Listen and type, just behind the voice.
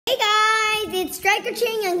it's Striker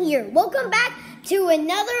Qing here. Welcome back to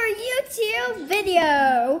another YouTube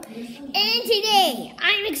video. And today,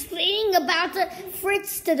 I'm explaining about the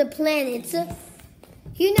threats to the planet.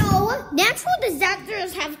 You know, natural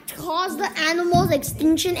disasters have caused the animals'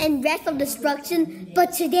 extinction and rest of destruction.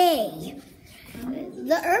 But today,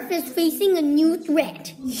 the Earth is facing a new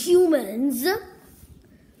threat. Humans.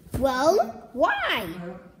 Well, why?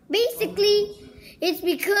 Basically, it's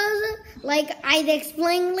because, like I'd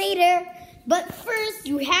explain later, but first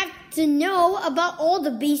you have to know about all the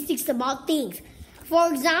basics about things.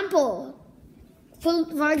 For example,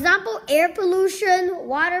 air pollution,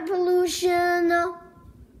 water pollution,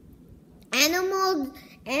 animal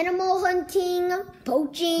hunting,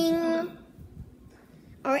 poaching,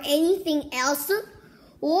 or anything else.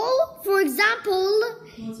 For example,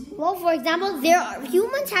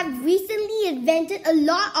 humans have recently invented a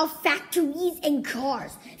lot of factories and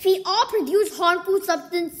cars. They all produce harmful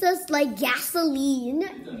substances like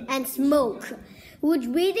gasoline and smoke, which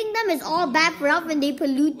breathing them is all bad for us and they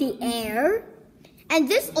pollute the air. And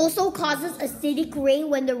this also causes acidic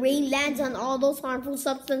rain when the rain lands on all those harmful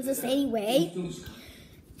substances anyway.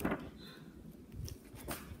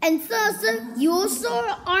 And thus, you also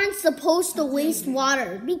aren't supposed to waste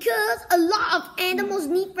water because a lot of animals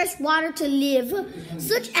need fresh water to live,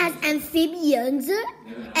 such as amphibians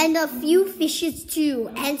and a few fishes too,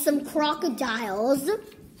 and some crocodiles.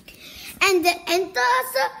 And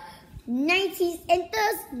thus,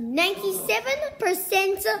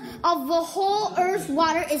 97% of the whole Earth's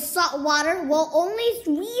water is salt water, while only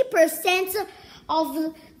 3%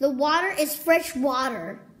 of the water is fresh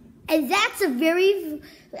water. And that's a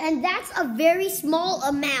very small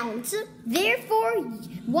amount. Therefore,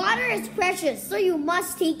 water is precious, so you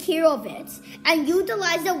must take care of it and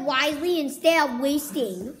utilize it wisely instead of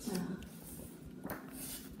wasting.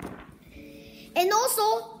 And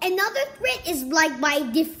also, another threat is by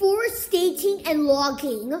deforestation and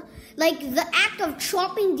logging, like the act of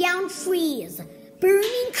chopping down trees,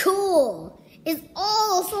 burning coal, is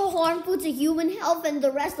also harmful to human health and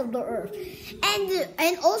the rest of the earth.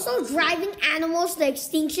 And also driving animals to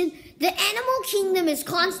extinction. The animal kingdom is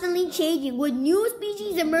constantly changing with new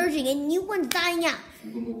species emerging and new ones dying out.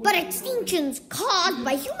 But extinctions caused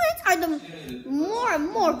by humans are the more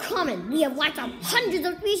and more common. We have wiped out hundreds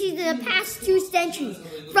of species in the past 2 centuries.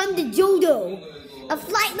 From the dodo, a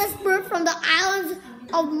flightless bird from the islands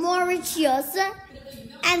of Mauritius,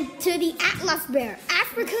 and to the Atlas bear,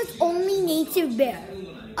 Africa's only native bear.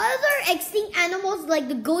 Other extinct animals like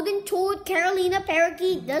the golden toad, Carolina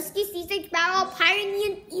parakeet, dusky sea sparrow,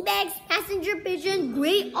 Pyrenean ibex, passenger pigeon,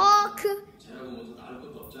 gray auk,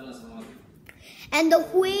 and the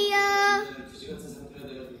huia,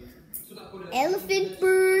 elephant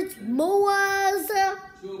birds, moas,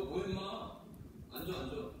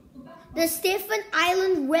 the Stephen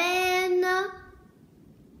Island wren,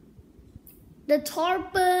 the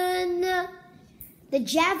tarpon, the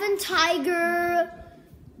Javan tiger.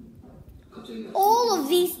 All of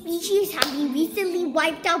these species have been recently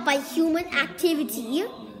wiped out by human activity.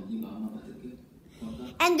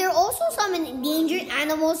 And there are also some endangered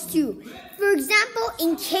animals too. For example,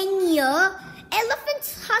 in Kenya, elephant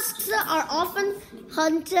tusks are often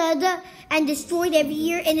hunted and destroyed every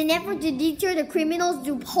year in an effort to deter the criminals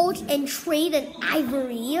who poach and trade in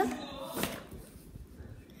ivory.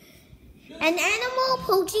 And animal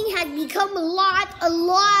poaching has become a lot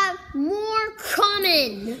more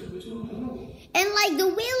common. And like the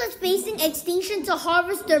whale is facing extinction to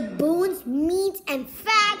harvest their bones, meat, and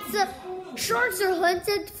fats. Sharks are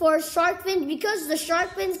hunted for shark fins because the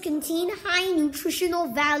shark fins contain high nutritional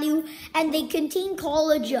value and they contain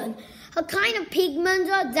collagen, a kind of pigment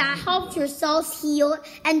that helps your cells heal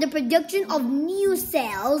and the production of new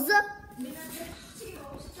cells.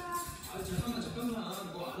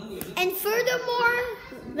 And furthermore,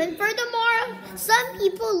 some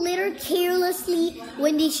people litter carelessly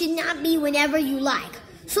when they should not be whenever you like.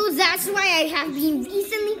 So that's why I have been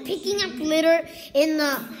recently picking up litter in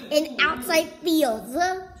outside fields.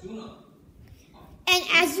 And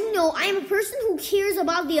as you know, I'm a person who cares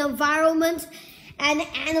about the environment and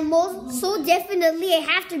animals. So definitely I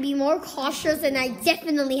have to be more cautious and I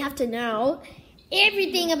definitely have to know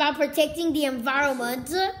everything about protecting the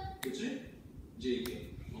environment.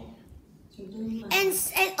 And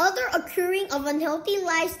other occurring of unhealthy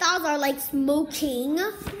lifestyles are like smoking,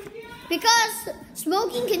 because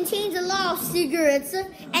smoking contains a lot of cigarettes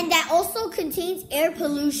and that also contains air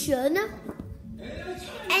pollution.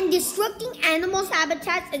 And destructing animals'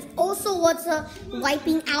 habitats is also what's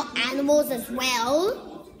wiping out animals as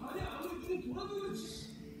well.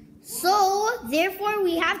 So, therefore,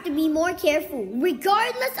 we have to be more careful.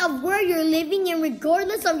 Regardless of where you're living and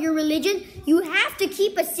regardless of your religion, you have to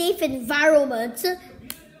keep a safe environment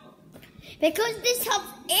because this helps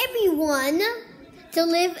everyone to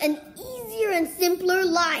live an easier and simpler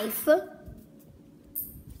life.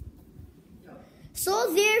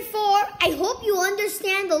 So, therefore, I hope you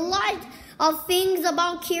understand a lot of things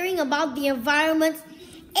about caring about the environment.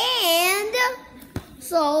 And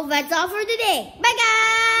so, that's all for today. Bye,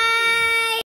 guys!